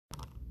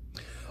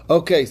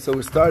Okay, so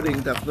we're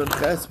starting Daf Nun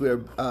Ches. We're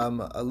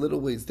a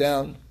little ways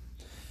down.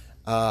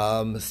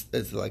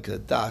 It's like a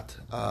dot,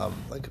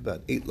 like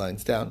about 8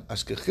 lines down.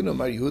 Ashkechinu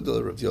Mar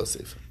Yehuda Rav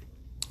Yosef,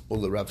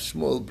 Ula Rav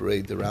Shmuel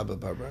Berei the Rabba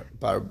Bar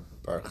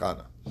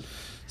Chana.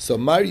 So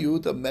Mar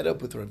Yehuda met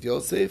up with Rav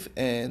Yosef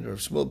and Rav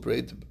Shmuel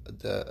Berei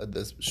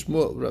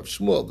Rav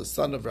Shmuel, the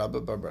son of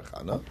Rabba Bar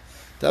Chana.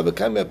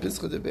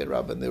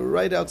 And they were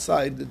right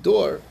outside the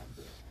door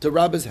to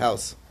Rabba's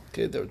house.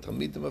 Okay, they were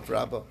Talmidim of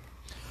Rabba.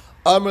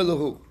 Amar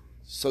Lahu.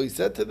 So he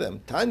said to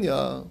them,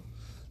 Tanya,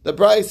 the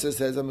Brisa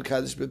says, I'm a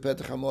Kaddish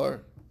b'petach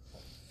hamor.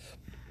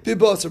 The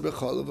Brisa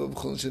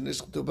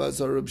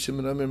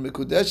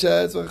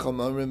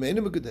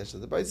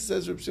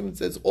says, Reb Shimon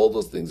says, all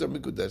those things are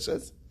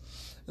mikudeshes,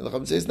 and the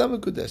Chacham says, not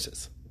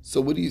mikudeshes.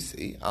 So what do you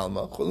see?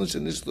 Alma,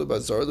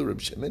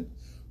 Reb Shimon.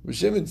 Reb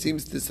Shimon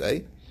seems to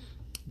say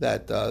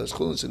that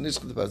Cholon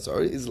shenishchut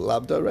b'azar is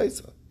lav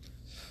daraisa.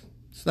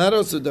 It's not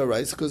also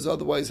daraisa, because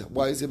otherwise,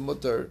 why is it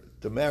mutter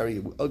to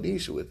marry an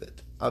issue with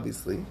it?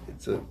 Obviously,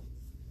 it's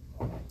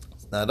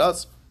not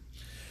us.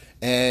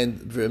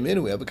 And for a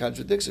minute, we have a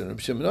contradiction. You have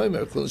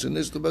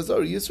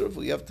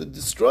to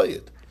destroy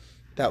it.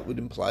 That would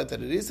imply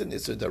that it is an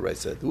Isser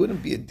Daraisa. There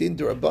wouldn't be a Din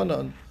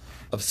Durabanan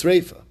of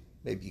Sreifa.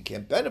 Maybe you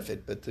can't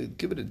benefit, but to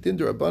give it a Din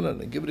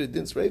Durabanan and give it a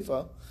Din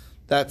Sreifa,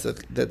 that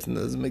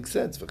doesn't make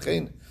sense.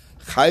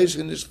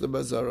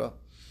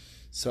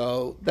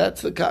 So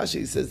that's the kasha.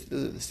 He says,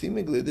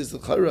 seemingly there's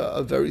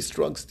a very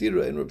strong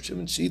stira in Reb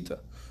Shimon Shita.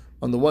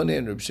 On the one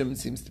hand, Reb Shimon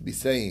seems to be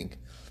saying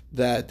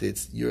that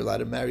you're allowed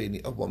to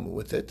marry a woman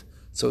with it,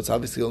 so it's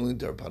obviously only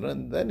Darpana,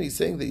 and then he's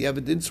saying that you have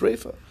a din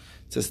sreifa.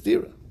 It's a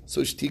stira.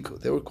 So shtiku,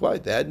 they were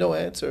quiet. They had no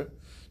answer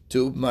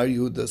to Mar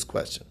Yehuda's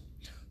question.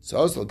 So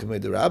also came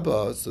to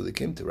Rabbah, so they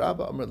came to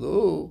Rabbah, Amar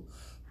Lu,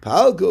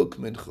 Palgo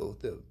Kminchu,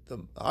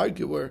 the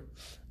arguer,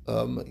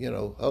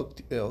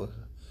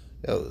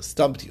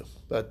 stumped you.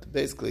 But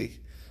basically,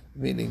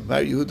 meaning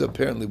Mar Yehuda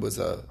apparently was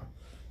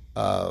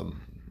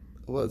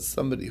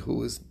somebody who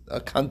was a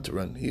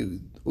kantaran,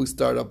 who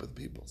started up with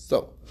people.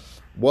 So,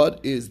 what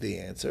is the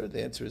answer?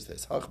 The answer is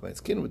this. We're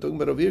talking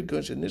about over here, you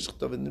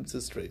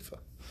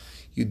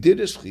did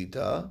a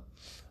shchita,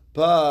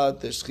 but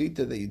the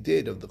shchita that you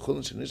did of the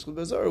chulin shenishchut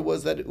bazar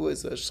was that it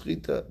was a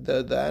shchita,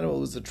 the animal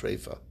was a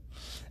treifa.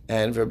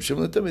 And Reb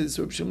Shimon is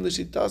Reb Shimon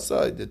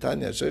l'shitasa, the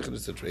Tanya sheikh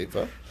is a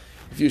treifa.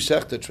 If you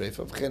shecht a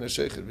treifa, v'chen a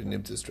sheikh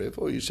v'nimtzis treifa,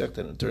 or you shecht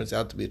and it turns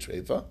out to be a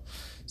treifa,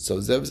 so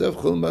zev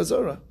chulin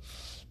bazara.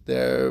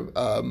 They're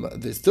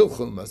still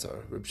chulin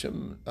bazara, Reb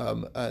Shimon,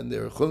 and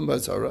they're chulin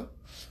bazara.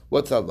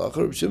 What's halacha?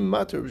 Reb Shimon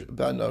matter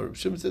b'ana. Reb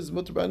Shimon says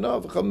mutter b'ana.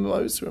 V'cham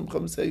ma'usrim.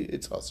 Chum say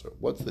it's asur.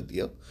 What's the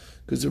deal?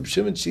 Because Reb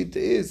Shimon shita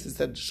is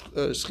that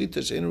shchita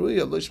shein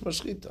ruya lo shma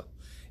shchita.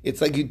 It's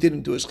like you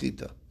didn't do a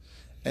shchita,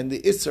 and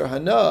the isser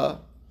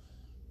hana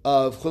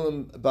of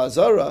chulin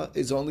bazara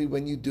is only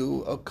when you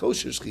do a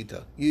kosher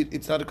shchita.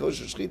 It's not a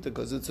kosher shchita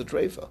because it's a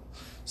treifa.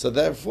 So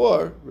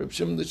therefore, Reb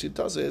Shimon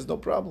l'shitasa has no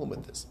problem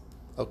with this.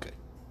 Okay.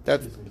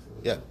 That's,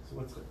 yeah.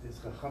 So is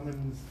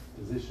Chachamim's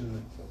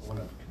position one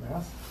of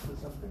Knas or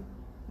something?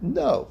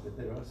 No. That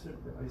they're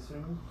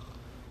assuming?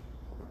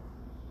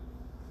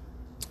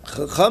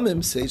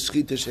 Chachamim say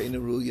shchita she'ena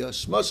ruya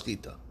shma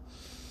shchita.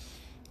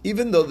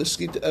 Even though the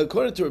shchita,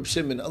 according to Reb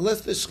Shimon,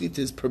 unless the shchita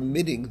is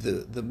permitting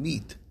the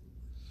meat,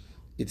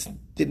 it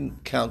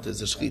didn't count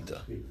as a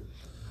shchita.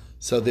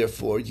 So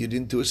therefore, you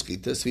didn't do a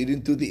shchita, so you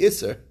didn't do the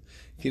isser.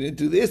 If you didn't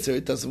do the isser,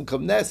 it doesn't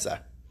come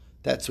nesar.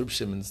 That's Reb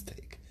Shimon's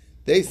take.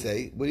 They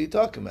say, what are you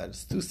talking about?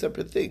 It's two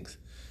separate things.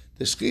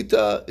 The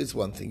shchita is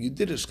one thing. You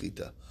did a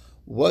shchita.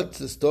 What's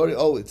the story?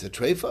 Oh, it's a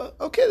treifa?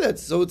 Okay,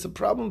 so it's a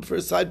problem for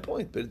a side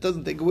point, but it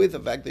doesn't take away the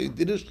fact that you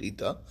did a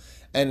shchita,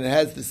 and it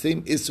has the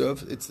same isra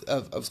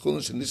of schulin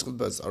shenishchut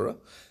basara,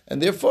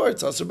 and therefore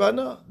it's asur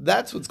b'ana.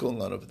 That's what's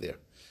going on over there.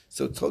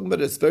 So it's talking about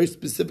this very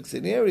specific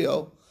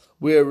scenario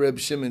where Reb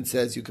Shimon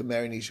says you can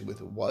marry an isha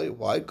with it.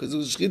 Why? Because it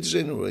was shchita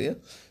she'en ruya,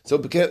 so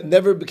it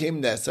never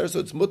became nesar, so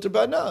it's mutter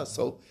b'ana.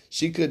 So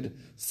she could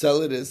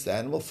sell it as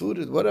animal food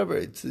or whatever.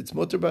 It's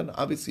mutter b'ana.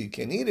 Obviously, you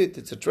can't eat it.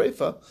 It's a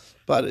treifa,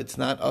 but it's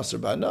not asur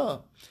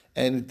b'ana.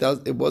 And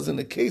it wasn't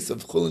a case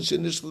of chulin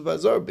shenishchut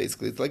bazar.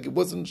 Basically, it's like it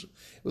wasn't.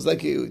 It was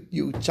like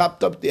you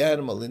chopped up the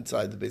animal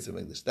inside the base of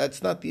English.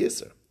 That's not the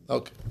isser.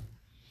 Okay.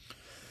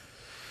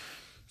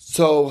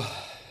 So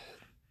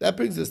that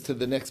brings us to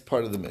the next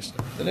part of the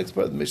Mishnah. The next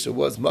part of the Mishnah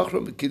was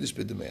machram b'kiddush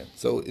b'demand.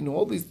 So in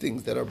all these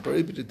things that are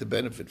prohibited to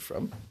benefit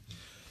from,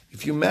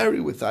 if you marry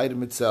with the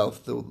item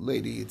itself, the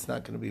lady, it's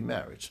not going to be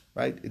marriage,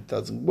 right? It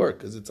doesn't work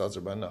because it's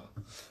asur b'ana.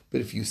 But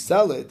if you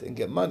sell it and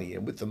get money,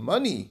 and with the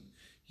money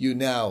you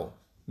now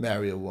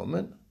marry a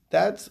woman,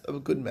 that's a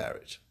good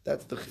marriage.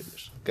 That's the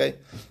chiddush. Okay,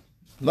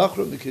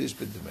 machram b'kiddush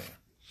b'demand.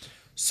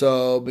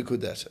 So,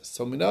 Mikudeshes.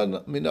 So,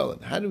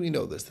 Minolan. How do we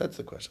know this? That's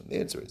the question. The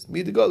answer is,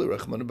 it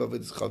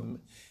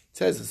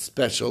says a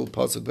special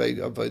pasuk by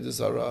Avodah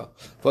Zarah,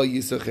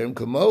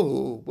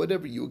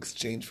 whatever you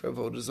exchange for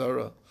Avodah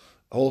Zarah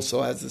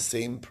also has the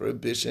same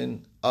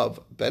prohibition of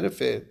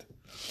benefit.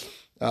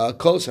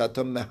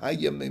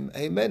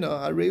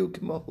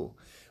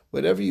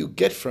 whatever you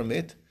get from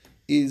it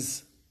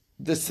is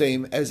the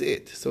same as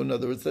it. So in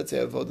other words, let's say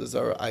avodah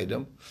zarah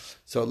item.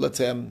 So let's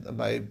say I'm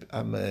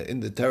in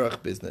the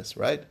terach business,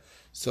 right?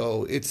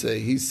 So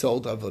he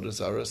sold avodah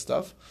zarah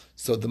stuff.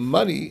 So the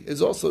money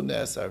is also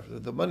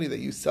ne'asar. The money that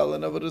you sell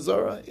in avodah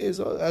zarah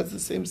has the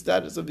same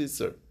status of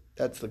yisur.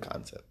 That's the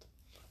concept.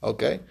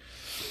 Okay.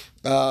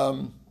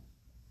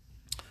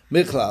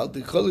 Michlal,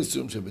 the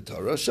kolisum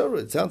shebetorah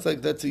shara. It sounds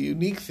like that's a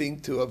unique thing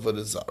to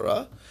avodah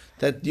zarah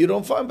that you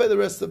don't find by the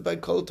rest of by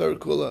kol Torah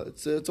kula.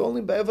 It's only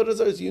by avodah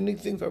zarah. It's a unique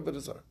thing for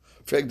avodah zarah.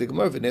 Frag the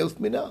gemara v'neilf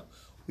mina.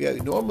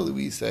 Normally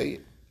we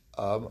say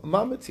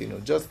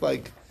mametino, just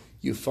like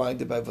you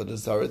find it by avodah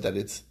zarah that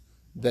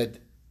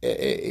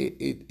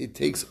it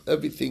takes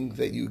everything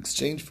that you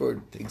exchange for,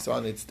 it takes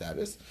on its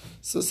status.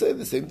 So say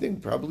the same thing.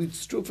 Probably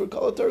it's true for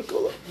kol Torah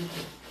kula.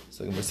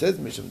 So it says,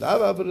 because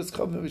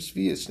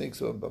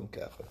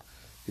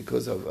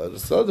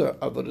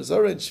avodah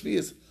zarah and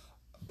shvius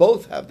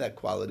both have that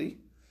quality,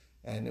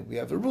 and we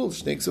have a rule,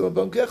 it's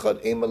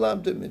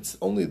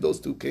only those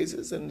two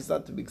cases, and it's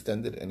not to be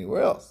extended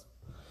anywhere else.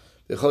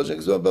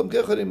 Avodah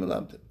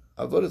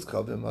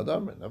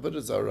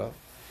zarah,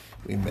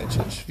 we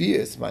mentioned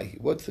shvius.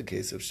 What's the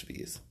case of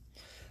shvius?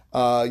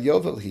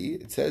 Yovel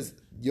it says,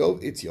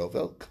 it's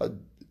yovel,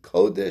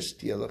 kodesh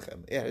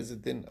tielachem. It has a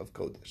din of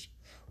kodesh.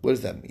 What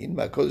does that mean?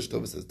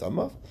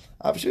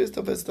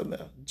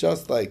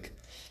 Just like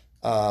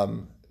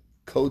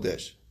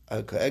kodesh,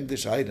 a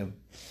kodesh item,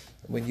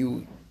 when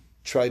you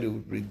try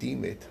to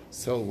redeem it,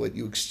 so what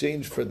you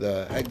exchange for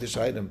the hagdish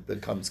item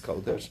becomes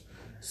kodesh.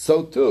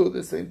 So too,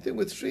 the same thing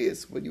with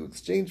shvius. What you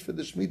exchange for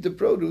the shemitah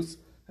produce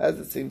has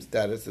the same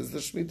status as the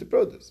shemitah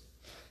produce.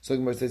 So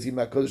Gemara says,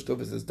 "Yima kodesh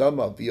tovas es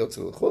dama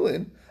v'yotzel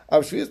l'chulin,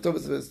 av shvius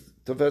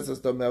tovas es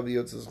dama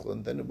v'yotzel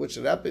l'chulin." Then what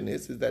should happen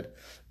is that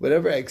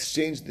whatever I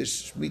exchanged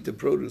this shemitah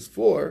produce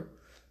for,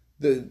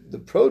 the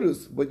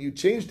produce, what you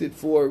changed it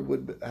for,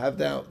 would have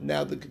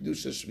now the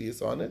kedusha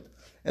shvius on it,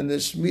 and the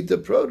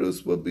shemitah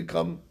produce will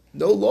become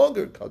no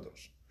longer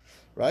kadosh,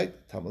 right?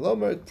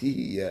 Tamalomer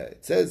tihiyah.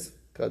 It says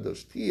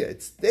kadosh tihiyah.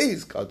 It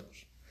stays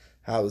kadosh.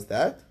 How is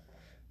that?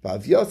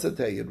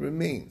 It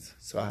remains.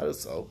 So how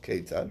does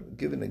okay?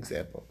 Give an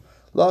example.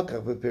 Let's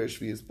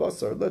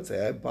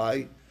say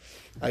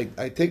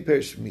I take per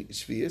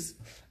shvius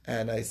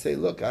and I say,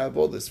 look, I have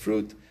all this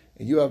fruit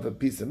and you have a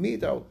piece of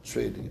meat. I'll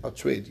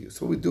trade you.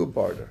 So we do a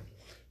barter.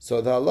 So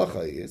the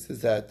halacha is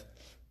that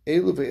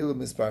elu ve'elu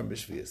mispar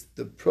b'shvius.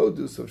 The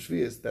produce of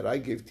shvius that I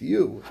give to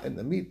you and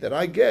the meat that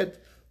I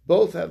get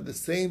both have the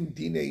same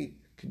dinei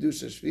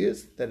kedusha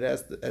shvius that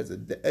has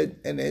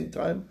an end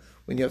time.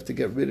 When you have to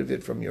get rid of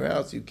it from your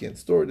house, you can't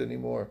store it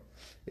anymore.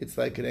 It's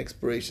like an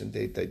expiration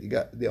date that you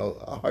got,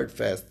 a hard,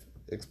 fast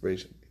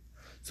expiration date.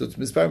 So it's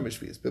mispar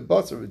b'shvius. But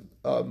basar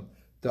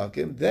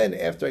dakim. Then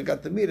after I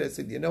got the meat, I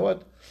said, you know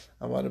what?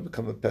 I want to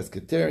become a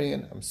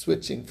pescatarian. I'm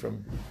switching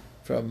from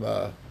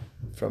the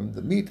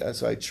meat,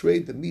 so I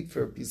trade the meat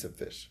for a piece of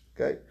fish.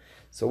 Okay,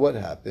 so what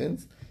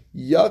happens?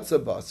 Yatsa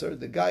basar,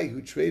 the guy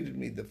who traded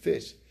me the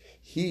fish,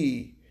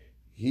 he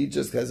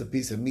just has a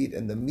piece of meat,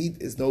 and the meat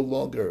is no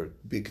longer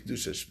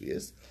b'kedusha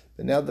shvius,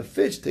 but now the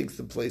fish takes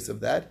the place of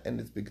that,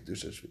 and it's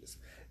b'kedusha shvius.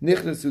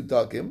 Nichnasu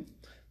dagim,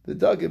 the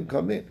dagim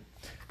come in.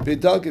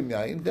 V'dagim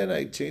yain. Then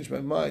I changed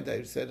my mind.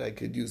 I said I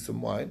could use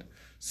some wine,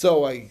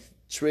 so I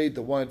trade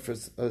the wine for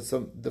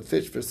the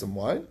fish for some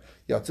wine.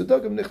 Yatsu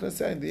dagim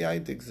nichnasayin. The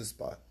yain takes the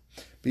spot.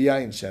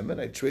 B'yayin shemen.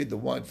 I trade the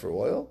wine for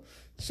oil.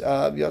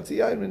 Yatsu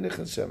yain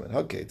v'nichnas shemen.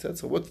 Okay,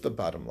 so what's the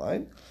bottom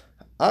line?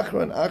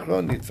 Achron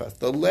nitfas.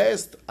 The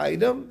last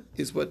item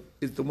is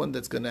the one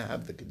that's going to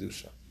have the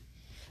kedusha.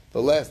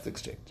 The last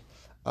exchange.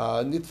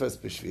 Nitfas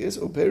b'shvius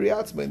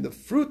uperiatzma. And the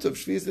fruit of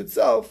shvius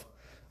itself,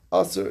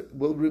 aser,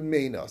 will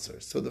remain aser.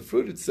 So the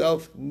fruit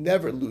itself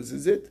never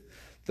loses it.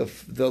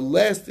 The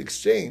last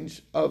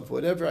exchange of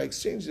whatever I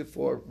exchanged it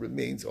for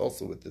remains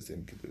also with the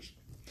same kedusha.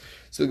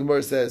 So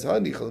Gemara says,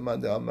 amar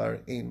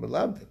ein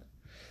melamdin.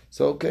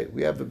 So okay,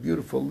 we have a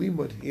beautiful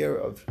limud here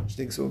of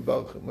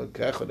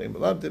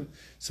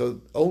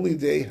so only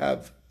they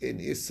have an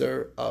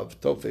iser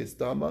of tofes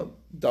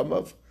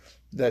damav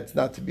that's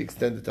not to be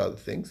extended to other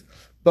things.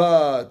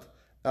 But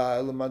what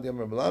are you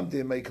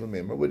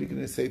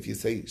going to say if you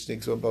say we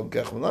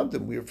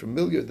are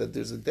familiar that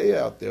there's a day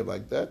out there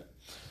like that?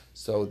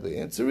 So the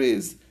answer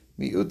is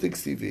mi'utik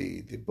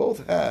sivi. They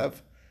both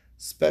have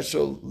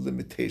special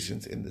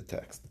limitations in the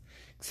text.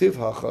 Ksiv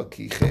hacha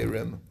ki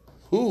cherem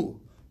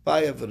hu.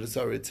 By avodah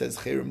zarah it says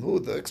cherem hu.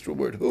 The extra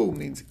word hu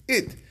means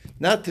it,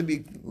 not to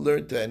be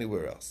learned to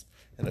anywhere else.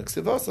 And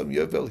ksiv hasam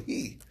yovel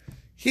he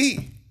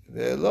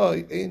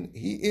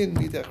in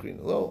midachrin.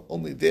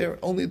 Only there,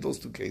 only those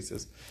two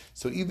cases.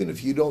 So even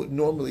if you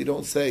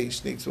don't say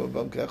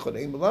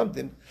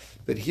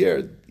but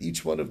here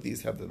each one of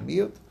these have a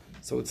miyut,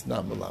 so it's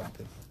not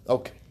melamdin.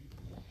 Okay,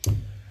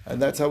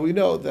 and that's how we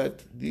know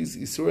that these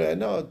isurei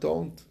ana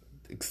don't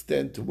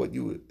extend to what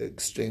you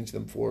exchange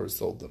them for or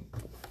sold them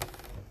for.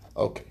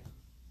 Okay,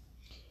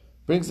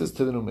 brings us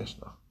to the new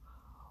Mishnah.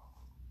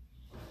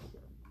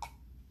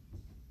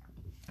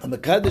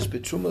 Hamakadosh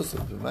betrumos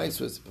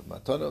u'b'maisros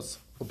u'b'matanos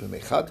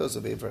u'b'mechatos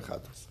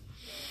u'b'everchatos.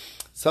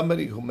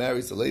 Somebody who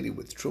marries a lady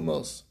with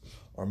trumos,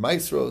 or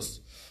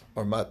maisros,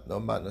 or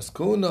matnas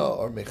kuna,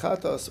 or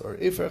mechatas, or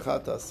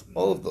eferchatas,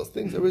 all of those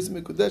things are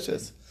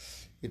mikudeshes.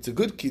 It's a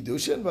good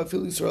kiddushin,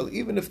 vafil Yisrael,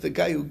 even if the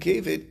guy who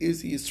gave it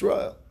is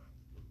Yisrael.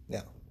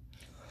 Now,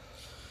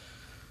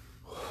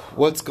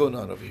 what's going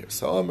on over here?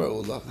 So Amar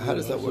Ula, how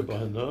does that work?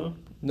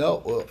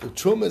 No,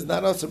 truma is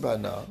not asur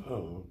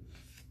b'hana,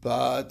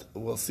 but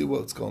we'll see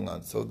what's going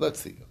on. So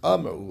let's see.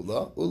 Amar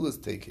Ula, Ula's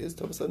take is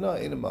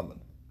tovasana in a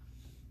mammon.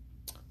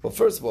 Well,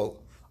 first of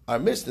all, our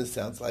Mishnah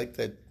sounds like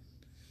that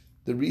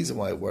the reason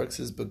why it works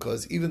is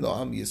because even though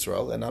I'm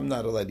Yisrael and I'm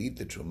not allowed to eat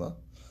the truma,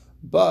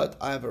 but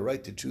I have a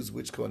right to choose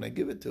which kohen I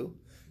give it to.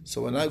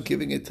 So when I'm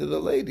giving it to the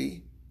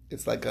lady,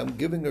 it's like I'm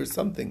giving her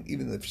something,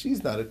 even if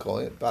she's not a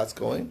kohen, bas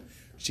kohen,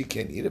 she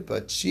can't eat it,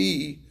 but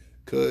she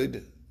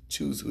could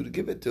choose who to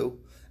give it to,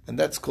 and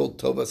that's called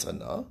tovas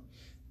hana,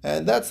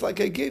 and that's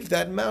like I gave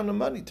that amount of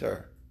money to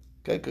her,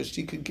 okay, because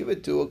she could give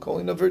it to a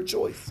kohen of her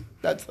choice.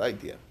 That's the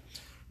idea.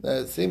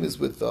 Same as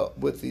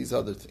with these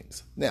other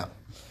things. Now,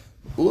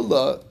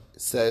 Ula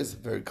says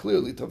very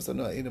clearly, the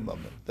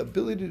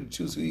ability to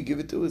choose who you give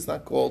it to is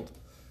not called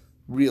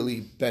really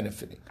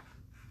benefiting.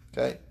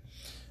 Okay?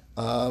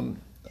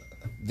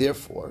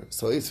 Therefore,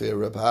 so Isvei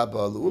Reb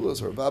Haba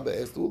Lu'ulos, Reb Haba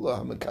asked Ula,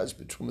 Hamakash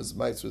B'Trumas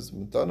Maisros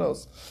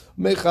Mutanos,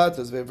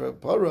 Mechatas Ve'Ver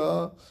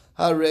Para,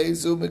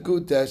 Harezu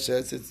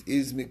Mikudeshes, it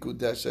is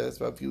Mikudeshes,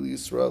 Vafil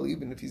Yisrael,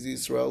 even if he's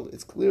Yisrael,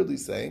 it's clearly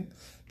saying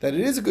that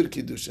it is a good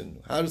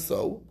Kiddushin. How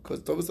so?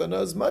 Because Tovas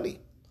Hana is money.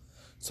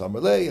 So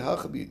Amalei,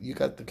 you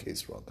got the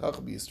case wrong.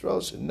 Hachabi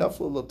Yisrael,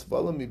 Shenaflu Lo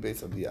Tvalim Mi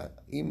Beis Aviyah,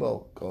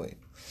 Imo Kohen.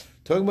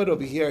 Talking about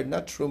over here,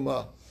 not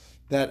Truma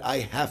that I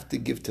have to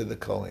give to the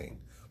Kohen.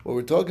 What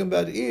we're talking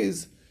about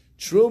is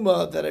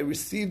Truma that I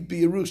received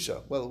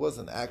B'Yerusha. Well, it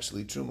wasn't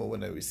actually Truma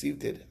when I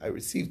received it. I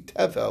received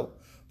Tevel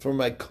from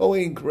my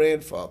Kohen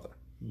grandfather.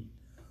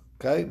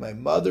 Okay, my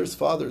mother's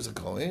father is a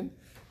Kohen,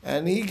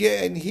 and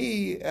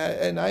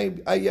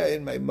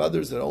my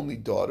mother's an only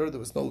daughter. There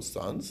was no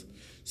sons,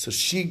 so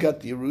she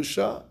got the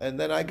Yerusha, and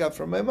then I got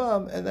from my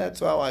mom, and that's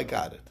how I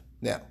got it.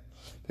 Now,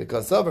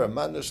 because of her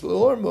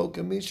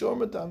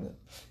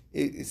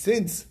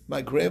since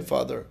my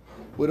grandfather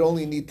would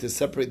only need to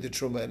separate the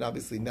truma and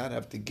obviously not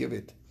have to give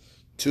it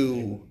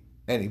to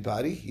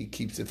anybody, he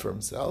keeps it for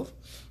himself.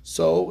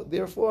 So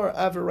therefore,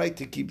 I have a right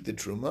to keep the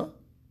truma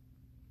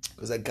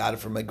because I got it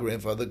from my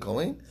grandfather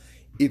Kohen.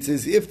 It's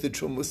as if the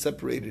truma was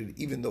separated,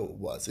 even though it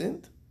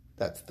wasn't.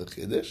 That's the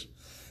chiddush,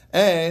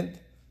 and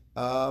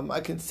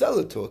I can sell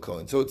it to a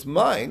Kohen. So it's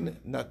mine,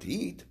 not to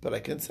eat, but I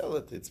can sell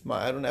it. It's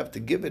mine. I don't have to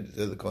give it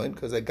to the Kohen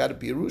because I got it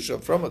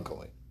B'Yerusha from a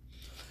Kohen.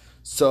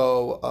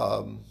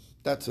 So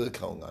that's what's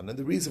going on. And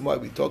the reason why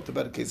we talked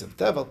about a case of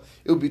Tevel,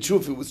 it would be true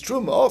if it was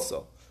Truma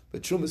also.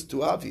 But Truma is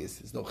too obvious.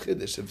 There's no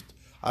Chiddush. If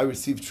I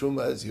received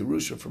Truma as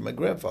Yerusha from my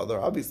grandfather,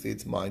 obviously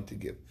it's mine to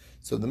give.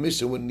 So the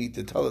Mishnah wouldn't need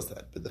to tell us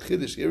that. But the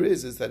Chiddush here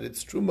is that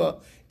it's Truma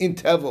in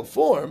Tevel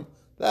form,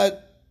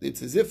 that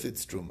it's as if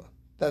it's Truma.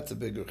 That's a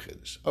bigger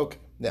Chiddush. Okay,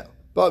 now,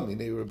 he wanted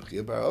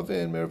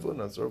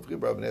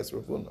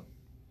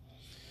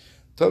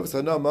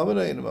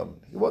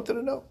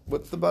to know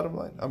what's the bottom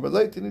line. I'm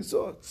related, and he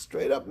saw it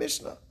straight up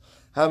Mishnah.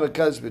 Feel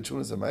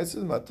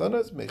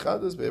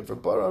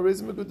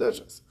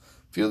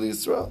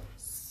Yisrael.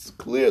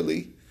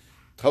 Clearly,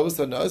 Tovas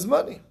Hana is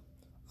money.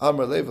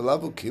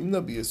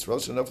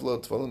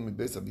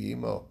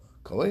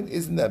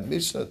 Isn't that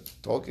Mishnah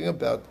talking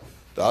about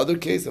the other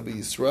case of a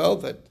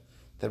Yisrael that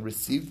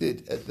received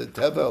it at the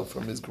Tevel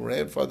from his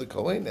grandfather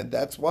Kohen, and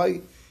that's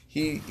why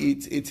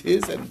it's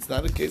his, and it's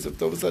not a case of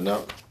Tovas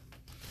Hana.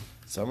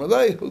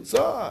 Samarlei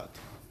Hutzat.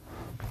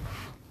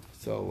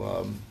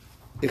 So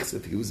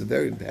Ichsef, he was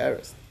very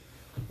embarrassed.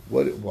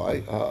 Why?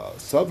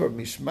 Savar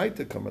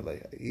Mishmaita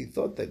Kamarlei. He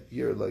thought that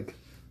you're like,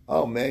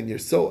 oh man, you're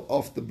so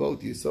off the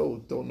boat, you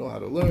so don't know how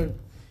to learn.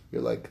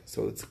 You're like,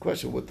 so it's a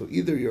question,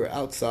 either you're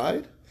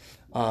outside,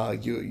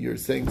 you're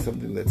saying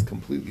something that's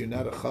completely, you're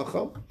not a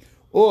chacham,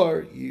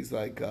 or he's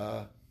like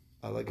an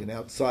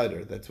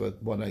outsider. That's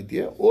one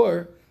idea.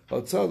 Or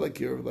outside, like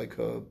you're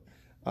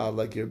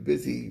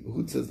busy.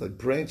 Who says like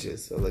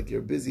branches? So like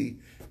you're busy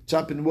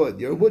chopping wood.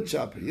 You're a wood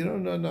chopper. You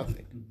don't know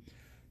nothing.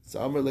 So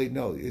Amrlei,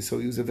 no. So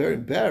he was very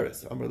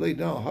embarrassed. Amrlei,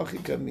 no.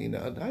 Hachika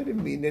mina. I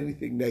didn't mean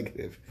anything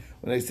negative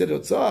when I said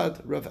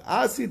otzad. Rav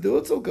Asi de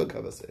Utzel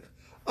kakavasech.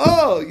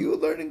 Oh, you were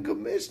learning good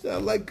Mishnah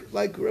like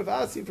Rav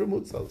Asi from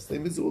Utzel.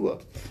 Same as Ula.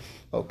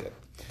 Okay.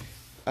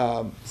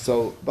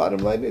 So bottom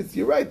line is,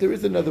 you're right, there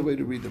is another way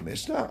to read the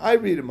Mishnah. I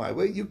read it my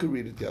way, you could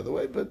read it the other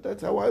way, but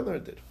that's how I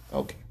learned it.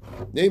 Okay.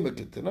 Maybe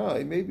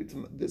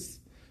this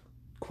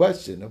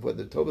question of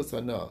whether Tovas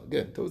Hana,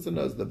 again, Tovas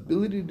Hana is the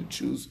ability to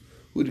choose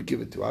who to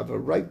give it to. I have a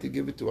right to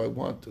give it to, I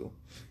want to.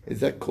 Is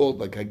that called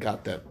like I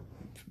got that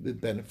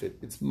benefit?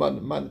 It's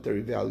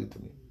monetary value to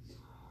me.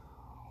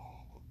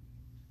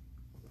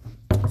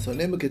 So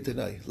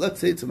let's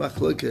say it's a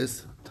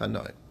machlokes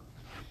Tanai.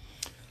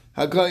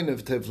 Hakain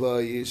of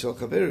Tevla Yeshal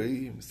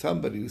Kaveri,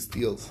 somebody who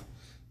steals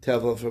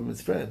tevel from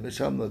his friend. Then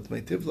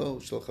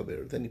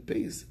he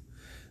pays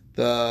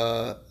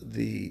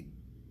the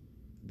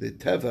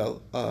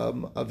tevel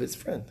of his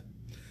friend.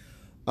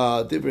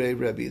 Divrei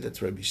Rebbe,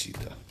 that's Rebbe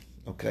Shita.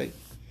 Okay.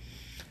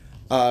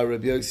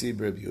 Rabbi Yosi,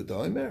 Rabbi Yehuda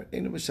Omer,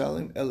 Einu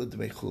Mishalim Ela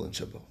Dmei Chulin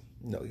Shabo.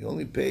 No, he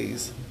only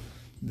pays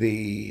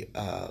the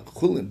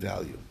chulin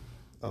value.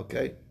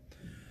 Okay.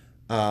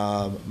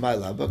 My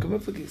lab,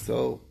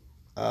 so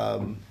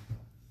Chayra,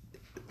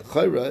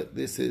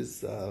 this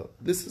is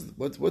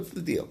what's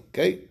the deal?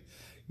 Okay,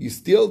 you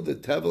steal the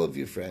tevel of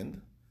your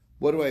friend.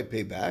 What do I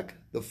pay back?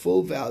 The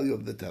full value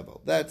of the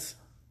tevel. That's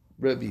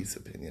Rebbe's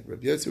opinion.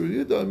 Rabbi Yosi, Rabbi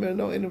Yehuda Omer,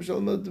 no, Einu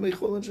Mishalim Ela Dmei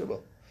Chulin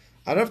Shabo.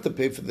 I don't have to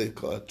pay for the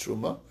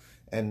truma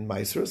and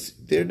maasros.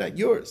 They're not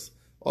yours.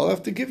 All I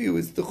have to give you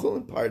is the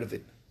chulin part of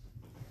it.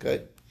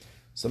 Okay?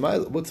 So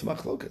what's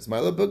machlokas?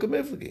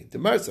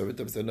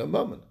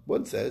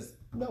 One says,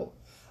 no.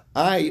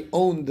 I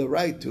own the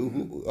right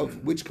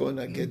of which coin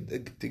I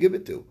get to give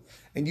it to.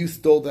 And you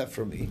stole that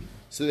from me.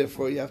 So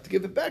therefore you have to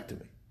give it back to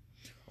me.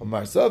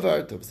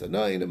 Another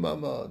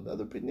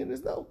opinion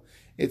is no.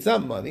 It's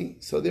not money,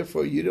 so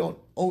therefore you don't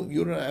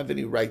have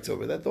any rights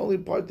over that. The only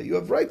part that you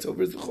have rights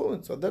over is the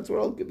chulin. So that's what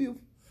I'll give you.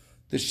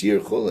 The sheer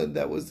chulin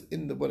that was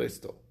in what I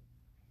stole.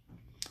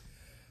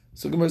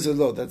 So Gemara says,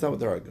 no, that's not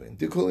what they're arguing.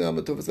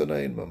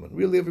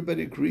 Really,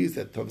 everybody agrees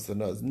that tovas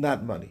hana is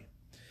not money.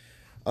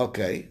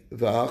 Okay.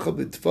 We're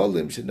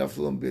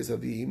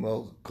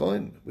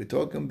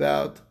talking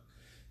about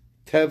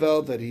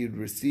tevel that he had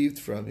received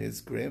from his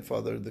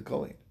grandfather, the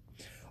Kohen.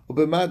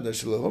 What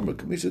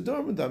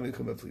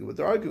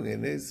they're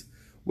arguing is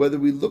whether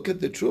we look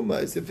at the truma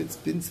as if it's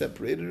been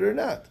separated or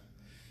not.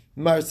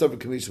 And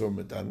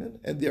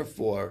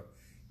therefore,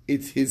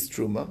 it's his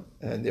truma,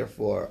 and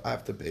therefore I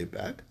have to pay it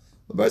back.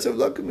 It's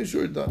like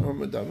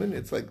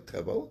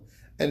tevel,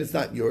 and it's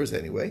not yours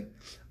anyway.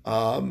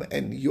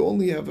 And you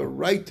only have a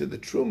right to the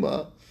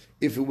truma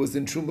if it was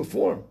in truma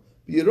form.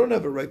 You don't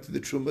have a right to the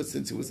truma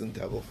since it was in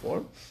tevel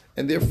form,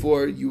 and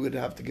therefore you would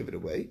have to give it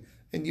away.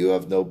 And you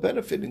have no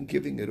benefit in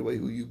giving it away.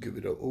 Who you give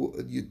it,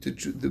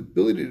 the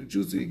ability to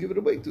choose who you give it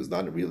away to is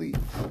not really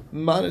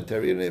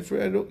monetary, and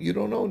therefore you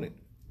don't own it.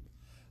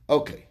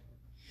 Okay,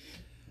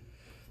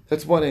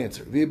 that's one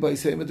answer. Really,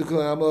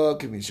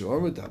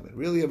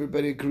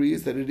 everybody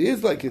agrees that it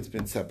is like it's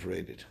been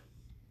separated.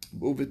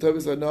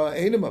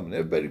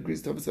 Everybody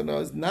agrees tovas hana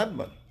is not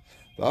money.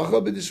 One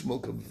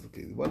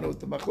knows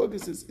the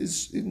machlokes is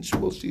in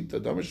Shmuel Shita,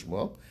 Damar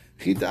Shmuel,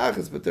 Chita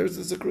Achas, but there's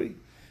a decree.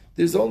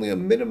 There's only a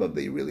minimum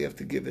that you really have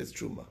to give as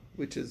truma,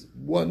 which is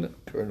 1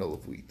 kernel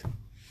of wheat.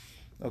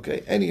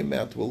 Okay, any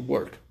amount will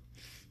work.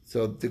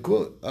 So the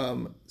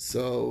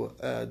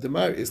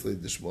Damar is the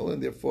Shmuel,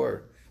 and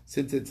therefore,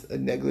 since it's a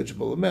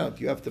negligible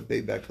amount, you have to pay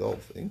back the whole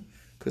thing.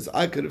 Because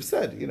I could have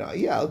said,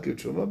 yeah, I'll give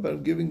truma, but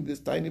I'm giving this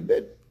tiny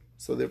bit,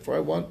 so therefore I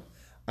want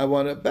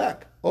it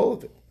back, all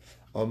of it.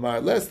 Omar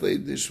Leslie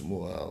the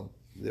Shmuel.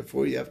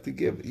 Therefore, you have to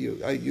give.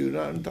 You're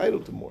not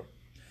entitled to more.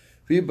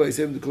 Everybody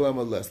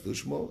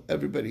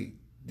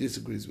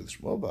disagrees with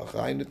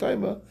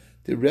Shmuel.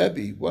 The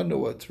Rebbe, want to know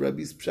what's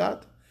Rebbe's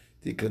pshat?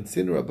 To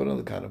consider a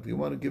banal. You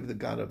want to give the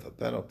ganav a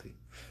penalty.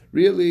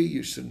 Really,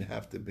 you shouldn't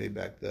have to pay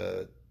back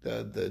the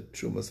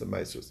trumas and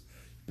maasros.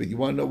 But you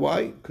want to know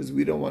why? Because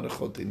we don't want to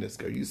chotei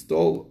niskar. You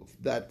stole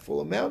that full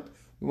amount.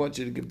 We want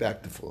you to give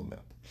back the full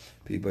amount.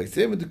 Maybe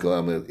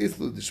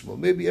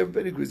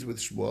everybody agrees with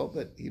Shmuel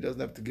that he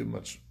doesn't have to give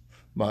much.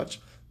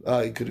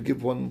 He could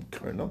give 1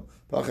 kernel.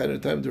 At the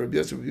time, the Rabbi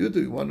Yosef, you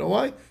want to know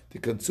why? The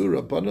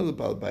kansura bana the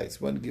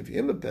balbais. Want to give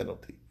him a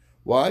penalty.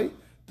 Why?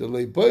 The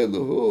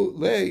who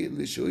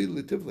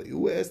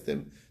asked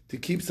him to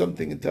keep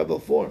something in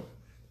tevel form.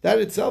 That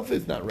itself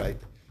is not right.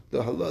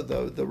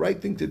 The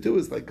right thing to do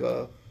is like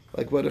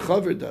what a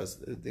chaver does.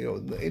 That's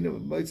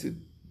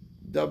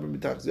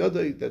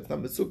not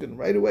mesukin.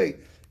 Right away,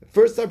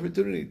 first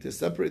opportunity to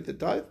separate the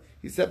tithe,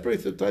 he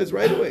separates the tithes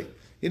right away.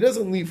 He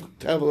doesn't leave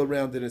tevel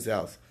around in his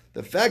house.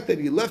 The fact that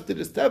he left it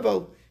as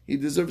tevel, he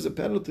deserves a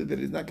penalty that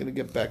he's not going to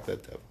get back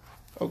that tevel.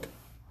 Okay.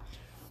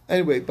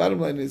 Anyway, bottom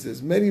line is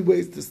there's many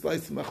ways to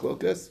slice the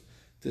machlokas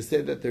to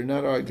say that they're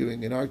not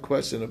arguing in our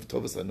question of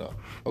tovas hana.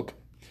 Okay.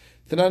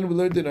 Tanan, we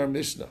learned in our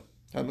Mishnah.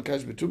 Even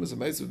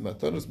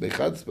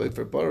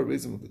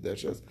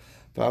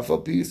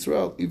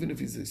if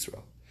he's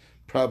Israel.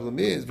 Problem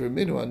is,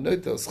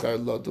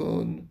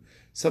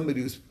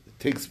 somebody who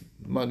takes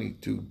money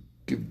to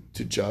give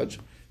to judge,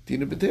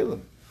 Dina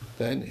B'Telim,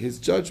 then his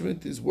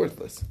judgment is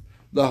worthless.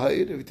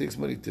 Lahayid, if he takes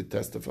money to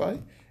testify,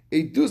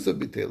 Eidusa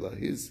B'Tela,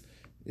 his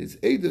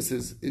Eidus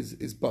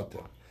is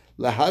Bata.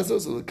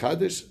 Lahazos,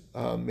 Lakadesh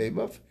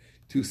Meimav,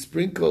 to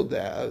sprinkle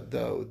the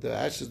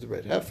ashes of the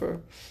red heifer,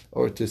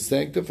 or to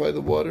sanctify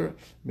the water.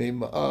 So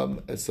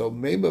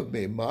Meimav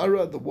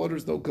Meimara, the water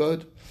is no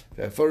good.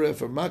 For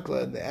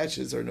Makla, and the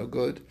ashes are no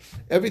good.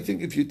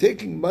 Everything, if you're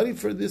taking money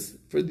for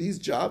these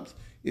jobs,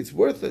 it's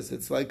worthless.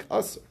 It's like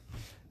usr.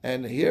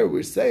 And here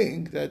we're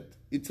saying that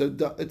it's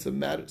a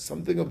matter,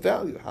 something of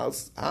value. How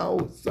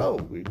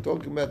so? We're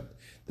talking about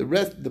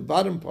the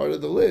bottom part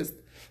of the list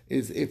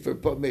is Ifer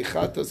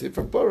Mechatos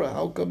Ifer Pora.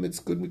 How come it's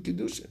good with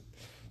Kiddushin?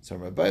 So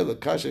Rabbi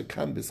Lakasha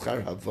Kam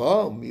B'Schar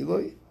Hava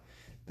Miloi.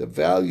 The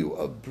value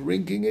of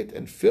bringing it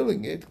and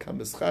filling it, Kam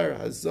B'Schar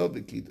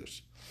Hazav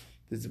Kiddush.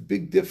 There's a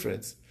big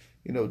difference.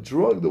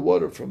 Drawing the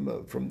water from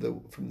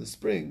the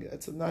spring,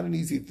 that's not an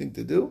easy thing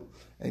to do,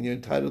 and you're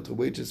entitled to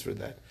wages for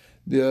that.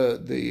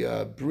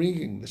 The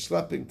bringing, the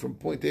schlepping from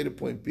point A to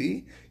point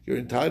B, you're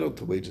entitled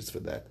to wages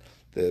for that.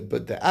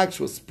 But the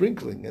actual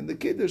sprinkling and the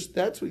kiddush,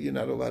 that's what you're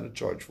not allowed to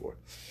charge for,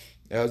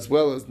 as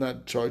well as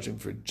not charging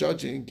for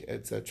judging,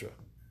 etc.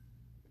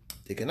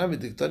 You're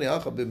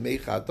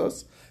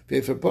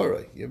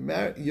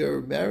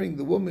marrying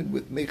the woman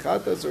with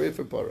mechatas or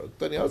ifer para.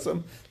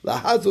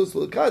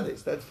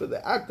 That's for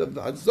the act of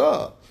the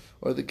hazah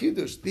or the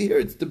kiddush. Here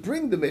it's to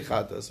bring the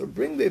mechatas or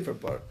bring the ifer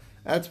para.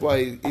 That's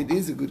why it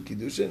is a good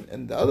kiddushin,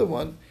 and the other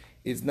one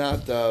is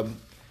not a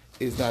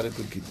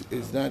good kiddush.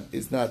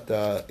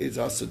 Is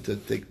also to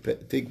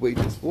take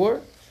wages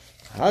for.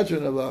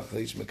 Hadron Allah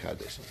Chaish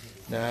Mekadesh.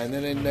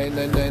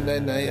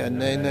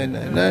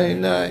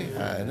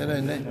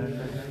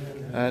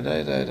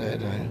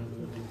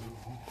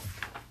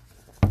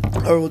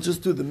 Or we'll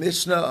just do the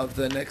Mishnah of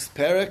the next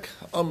parak.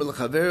 Omer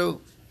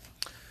l'chaveru.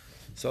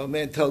 So a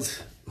man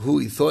tells who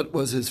he thought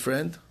was his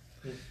friend.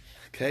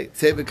 Okay,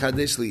 Tzeva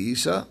Kadesh li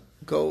Isha.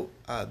 Go.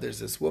 There's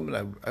this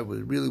woman I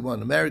would really want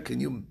to marry. Can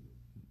you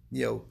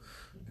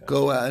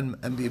go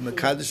and be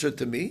Mekadesher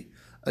to me?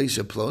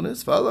 Aisha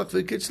Plonis, Valach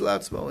v'kitch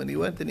latzmo, and he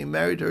went and he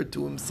married her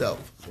to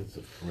himself. That's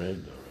a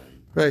friend, all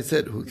right. Right, I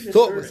said who he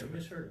thought was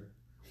misheard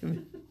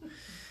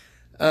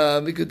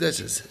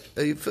Mikudeshes.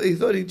 He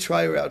thought he'd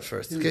try her out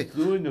first. He Okay, was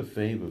doing a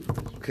favor.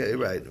 okay,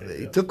 right.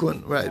 He took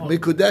one. Right,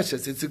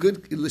 Mikudeshes. It's a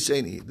good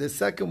lisheni. The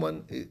second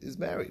one is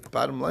married.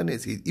 Bottom line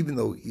is, even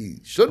though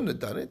he shouldn't have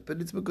done it, but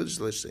it's Mikudesh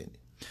lisheni.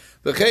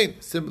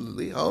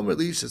 Similarly,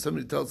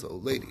 somebody tells a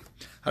lady,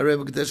 marry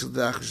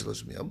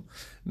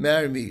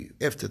me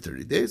after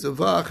 30 days.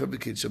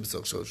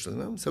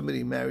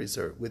 Somebody marries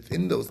her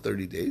within those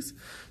 30 days.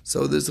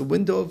 So there's a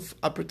window of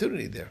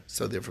opportunity there.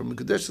 So therefore,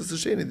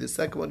 the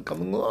second one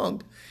coming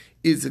along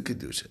is a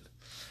Kiddushin.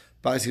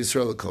 Bas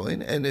Yisrael a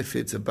Kohen, and if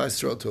it's a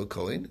Bas Yisrael to a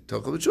Kohen,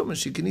 Tocha b'Truma,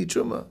 she can eat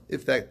Truma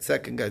if that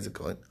second guy's a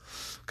Kohen.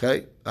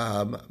 Okay?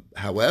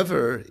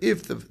 However,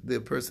 if the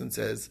person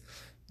says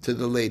to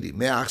the lady,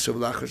 marry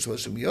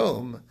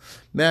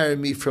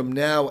me from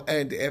now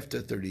and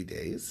after 30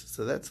 days.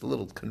 So that's a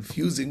little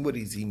confusing. What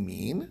does he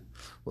mean?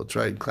 We'll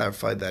try and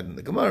clarify that in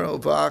the Gemara.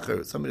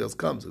 Somebody else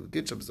comes and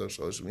he does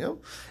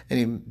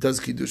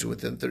Kiddushin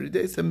within 30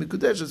 days, then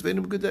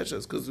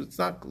because it's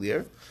not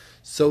clear.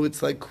 So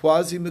it's like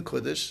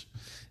quasi-Mekudesh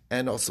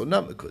and also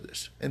not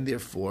Mekudesh. And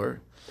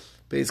therefore,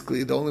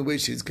 basically, the only way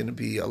she's going to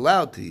be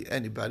allowed to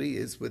anybody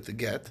is with the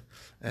get,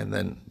 and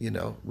then,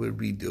 we'll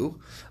redo.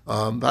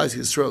 Bas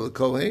Yisrael a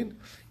Kohen,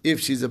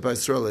 if she's a Bas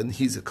Yisrael and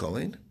he's a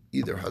Kohen,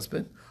 either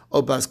husband,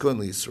 or Bas Kohen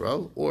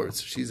Yisrael, or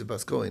she's a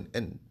Bas Kohen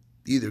and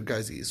either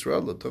guy's a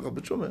Yisrael,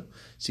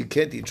 she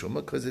can't eat Truma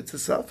because it's a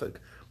Safek.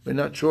 We're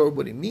not sure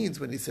what he means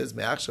when he says,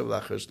 do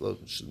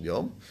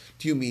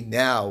you mean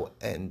now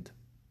and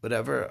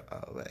whatever,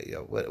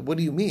 what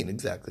do you mean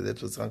exactly?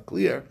 That's what's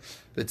unclear.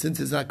 But since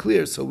it's not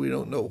clear, so we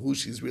don't know who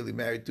she's really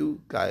married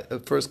to,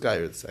 first guy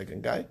or the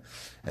second guy,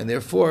 and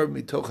therefore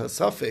mitocha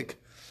safek,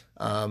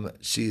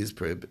 she's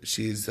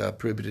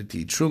prohibited to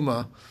eat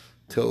truma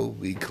till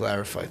we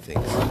clarify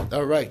things.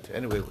 All right.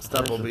 Anyway, we'll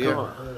stop over here.